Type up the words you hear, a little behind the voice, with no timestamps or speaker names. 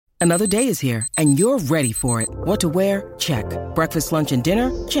Another day is here, and you're ready for it. What to wear? Check. Breakfast, lunch, and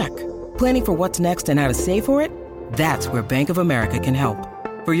dinner? Check. Planning for what's next and how to save for it? That's where Bank of America can help.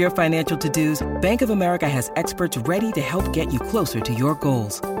 For your financial to-dos, Bank of America has experts ready to help get you closer to your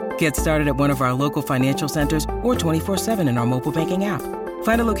goals. Get started at one of our local financial centers or 24/7 in our mobile banking app.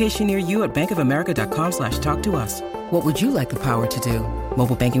 Find a location near you at bankofamerica.com/talktous. What would you like the power to do?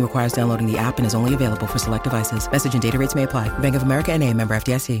 Mobile banking requires downloading the app and is only available for select devices. Message and data rates may apply. Bank of America N.A., member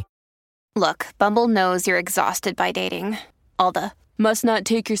FDIC. Look, Bumble knows you're exhausted by dating. All the must not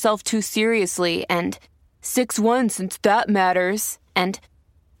take yourself too seriously and 6'1" since that matters. And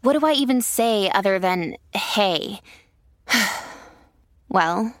what do I even say other than, hey?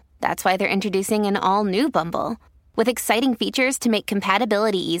 Well, that's why they're introducing an all-new Bumble with exciting features to make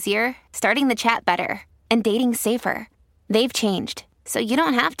compatibility easier, starting the chat better, and dating safer. They've changed, so you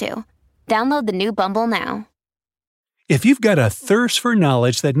don't have to. Download the new Bumble now. If you've got a thirst for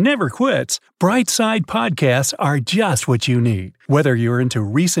knowledge that never quits, Brightside Podcasts are just what you need. Whether you're into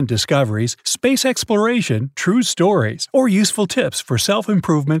recent discoveries, space exploration, true stories, or useful tips for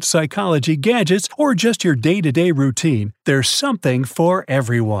self-improvement, psychology, gadgets, or just your day-to-day routine, there's something for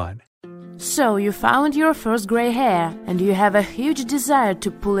everyone. So you found your first gray hair, and you have a huge desire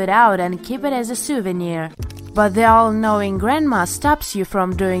to pull it out and keep it as a souvenir. But the all-knowing grandma stops you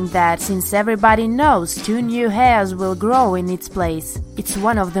from doing that, since everybody knows 2 new hairs will grow in its place. It's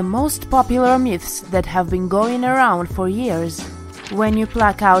one of the most popular myths that have been going around for years. When you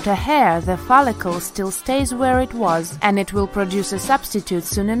pluck out a hair, the follicle still stays where it was, and it will produce a substitute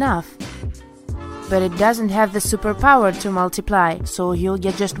soon enough. But it doesn't have the superpower to multiply, so you'll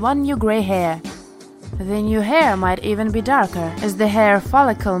get just 1 new gray hair. The new hair might even be darker, as the hair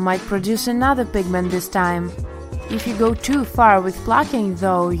follicle might produce another pigment this time. If you go too far with plucking,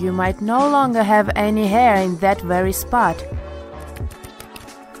 though, you might no longer have any hair in that very spot.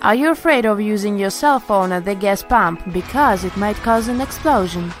 Are you afraid of using your cell phone at the gas pump because it might cause an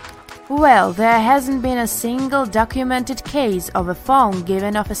explosion? Well, there hasn't been a single documented case of a phone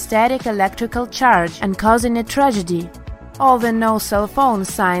given off a static electrical charge and causing a tragedy. All the no cell phone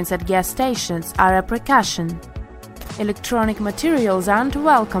signs at gas stations are a precaution. Electronic materials aren't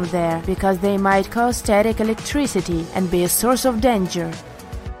welcome there because they might cause static electricity and be a source of danger.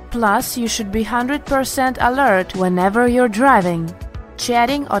 Plus, you should be 100% alert whenever you're driving.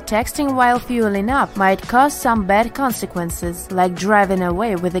 Chatting or texting while fueling up might cause some bad consequences, like driving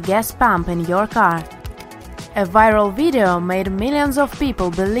away with a gas pump in your car. A viral video made millions of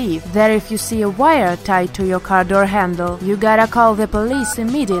people believe that if you see a wire tied to your car door handle, you gotta call the police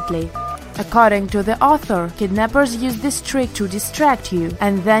immediately. According to the author, kidnappers use this trick to distract you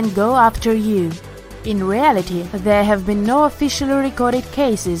and then go after you. In reality, there have been no officially recorded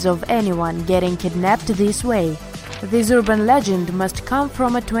cases of anyone getting kidnapped this way. This urban legend must come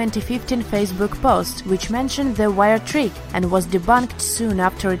from a 2015 Facebook post which mentioned the wire trick and was debunked soon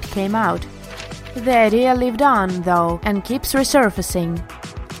after it came out. The idea lived on, though, and keeps resurfacing.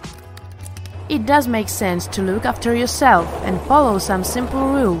 It does make sense to look after yourself and follow some simple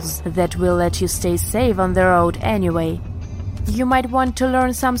rules that will let you stay safe on the road anyway. You might want to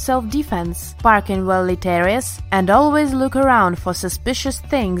learn some self-defense, park in well-lit areas, and always look around for suspicious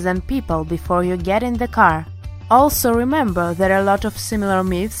things and people before you get in the car. Also remember that a lot of similar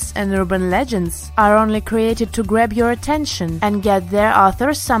myths and urban legends are only created to grab your attention and get their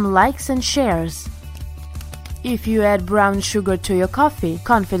authors some likes and shares. If you add brown sugar to your coffee,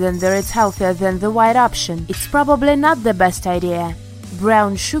 confident that it's healthier than the white option, it's probably not the best idea.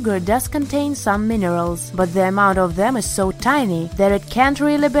 Brown sugar does contain some minerals, but the amount of them is so tiny that it can't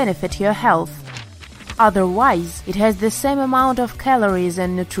really benefit your health. Otherwise, it has the same amount of calories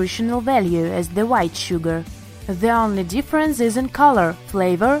and nutritional value as the white sugar. The only difference is in color,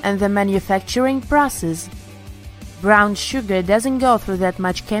 flavor, and the manufacturing process. Brown sugar doesn't go through that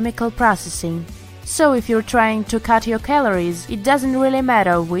much chemical processing. So if you're trying to cut your calories, it doesn't really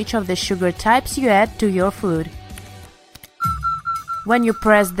matter which of the sugar types you add to your food. When you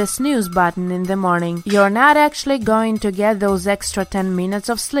press the snooze button in the morning, you're not actually going to get those extra 10 minutes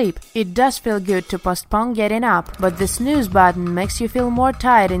of sleep. It does feel good to postpone getting up, but the snooze button makes you feel more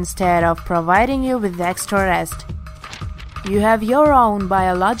tired instead of providing you with extra rest. You have your own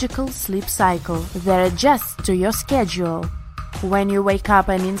biological sleep cycle that adjusts to your schedule. When you wake up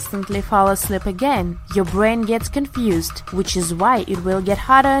and instantly fall asleep again, your brain gets confused, which is why it will get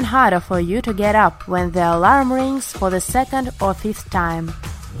harder and harder for you to get up when the alarm rings for the 2nd or 5th time.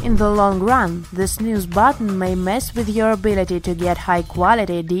 In the long run, the snooze button may mess with your ability to get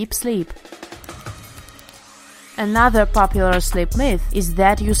high-quality deep sleep. Another popular sleep myth is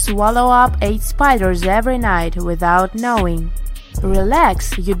that you swallow up 8 spiders every night without knowing.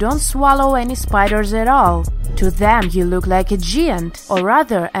 Relax, you don't swallow any spiders at all. To them you look like a giant, or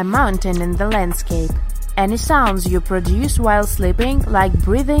rather a mountain in the landscape. Any sounds you produce while sleeping, like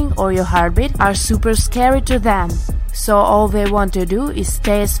breathing or your heartbeat, are super scary to them. So all they want to do is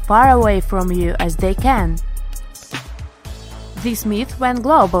stay as far away from you as they can. This myth went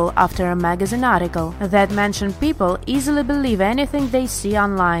global after a magazine article that mentioned people easily believe anything they see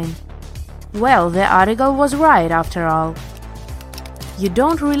online. Well, the article was right after all. You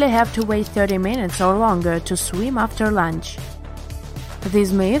don't really have to wait 30 minutes or longer to swim after lunch.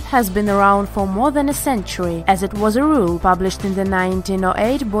 This myth has been around for more than a century, as it was a rule published in the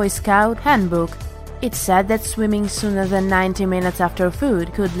 1908 Boy Scout Handbook. It said that swimming sooner than 90 minutes after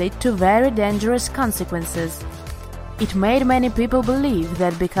food could lead to very dangerous consequences. It made many people believe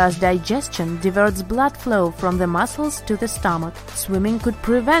that because digestion diverts blood flow from the muscles to the stomach, swimming could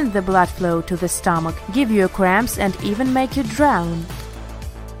prevent the blood flow to the stomach, give you cramps and even make you drown.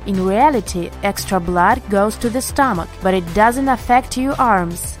 In reality, extra blood goes to the stomach, but it doesn't affect your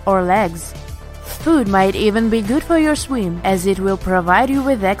arms or legs. Food might even be good for your swim, as it will provide you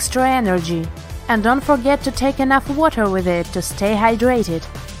with extra energy. And don't forget to take enough water with it to stay hydrated.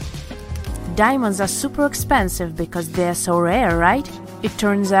 Diamonds are super expensive because they're so rare, right? It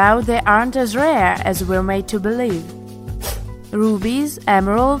turns out they aren't as rare as we're made to believe. Rubies,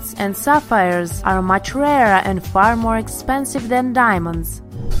 emeralds, and sapphires are much rarer and far more expensive than diamonds.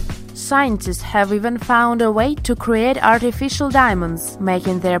 Scientists have even found a way to create artificial diamonds,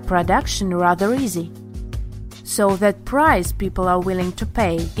 making their production rather easy. So that price people are willing to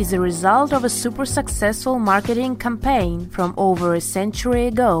pay is a result of a super successful marketing campaign from over a century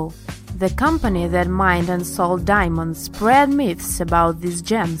ago. The company that mined and sold diamonds spread myths about these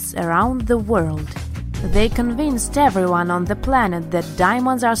gems around the world. They convinced everyone on the planet that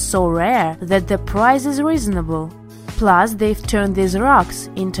diamonds are so rare that the price is reasonable. Plus, they've turned these rocks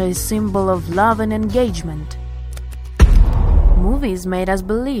into a symbol of love and engagement. Movies made us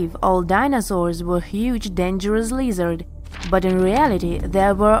believe all dinosaurs were huge, dangerous lizards, but in reality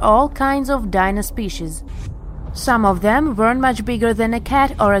there were all kinds of dino species. Some of them weren't much bigger than a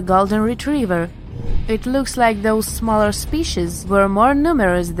cat or a golden retriever. It looks like those smaller species were more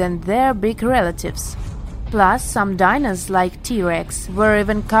numerous than their big relatives. Plus, some dinos like T-Rex were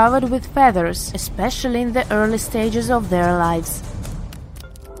even covered with feathers, especially in the early stages of their lives.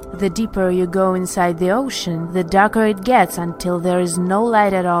 The deeper you go inside the ocean, the darker it gets until there is no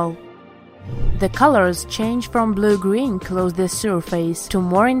light at all. The colors change from blue-green close the surface to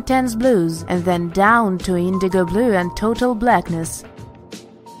more intense blues and then down to indigo blue and total blackness.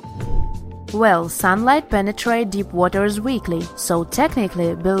 Well, sunlight penetrates deep waters weakly, so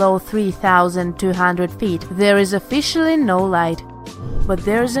technically below 3,200 feet there is officially no light. But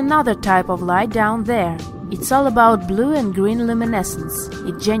there is another type of light down there. It's all about blue and green luminescence.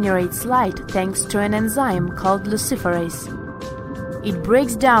 It generates light thanks to an enzyme called luciferase. It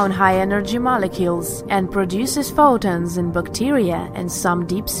breaks down high-energy molecules and produces photons in bacteria and some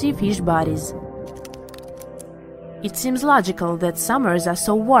deep-sea fish bodies. It seems logical that summers are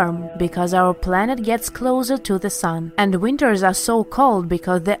so warm because our planet gets closer to the sun, and winters are so cold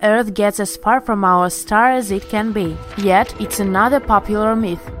because the Earth gets as far from our star as it can be. Yet, it's another popular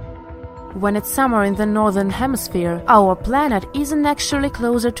myth. When it's summer in the northern hemisphere, our planet isn't actually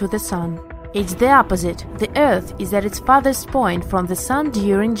closer to the sun. It's the opposite. The Earth is at its farthest point from the sun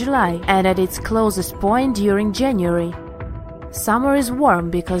during July and at its closest point during January. Summer is warm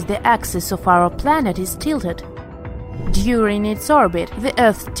because the axis of our planet is tilted. During its orbit, the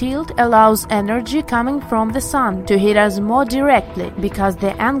Earth's tilt allows energy coming from the sun to hit us more directly because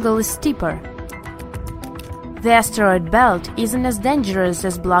the angle is steeper. The asteroid belt isn't as dangerous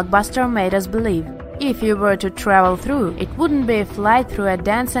as Blockbuster made us believe. If you were to travel through, it wouldn't be a flight through a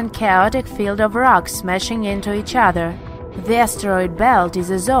dense and chaotic field of rocks smashing into each other. The asteroid belt is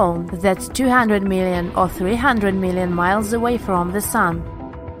a zone that's 200 million or 300 million miles away from the sun.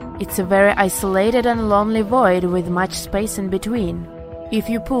 It's a very isolated and lonely void with much space in between. If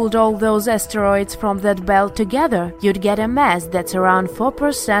you pulled all those asteroids from that belt together, you'd get a mass that's around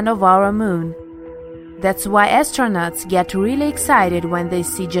 4% of our moon. That's why astronauts get really excited when they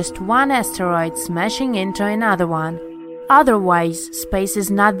see just one asteroid smashing into another one. Otherwise, space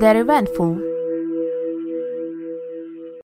is not that eventful.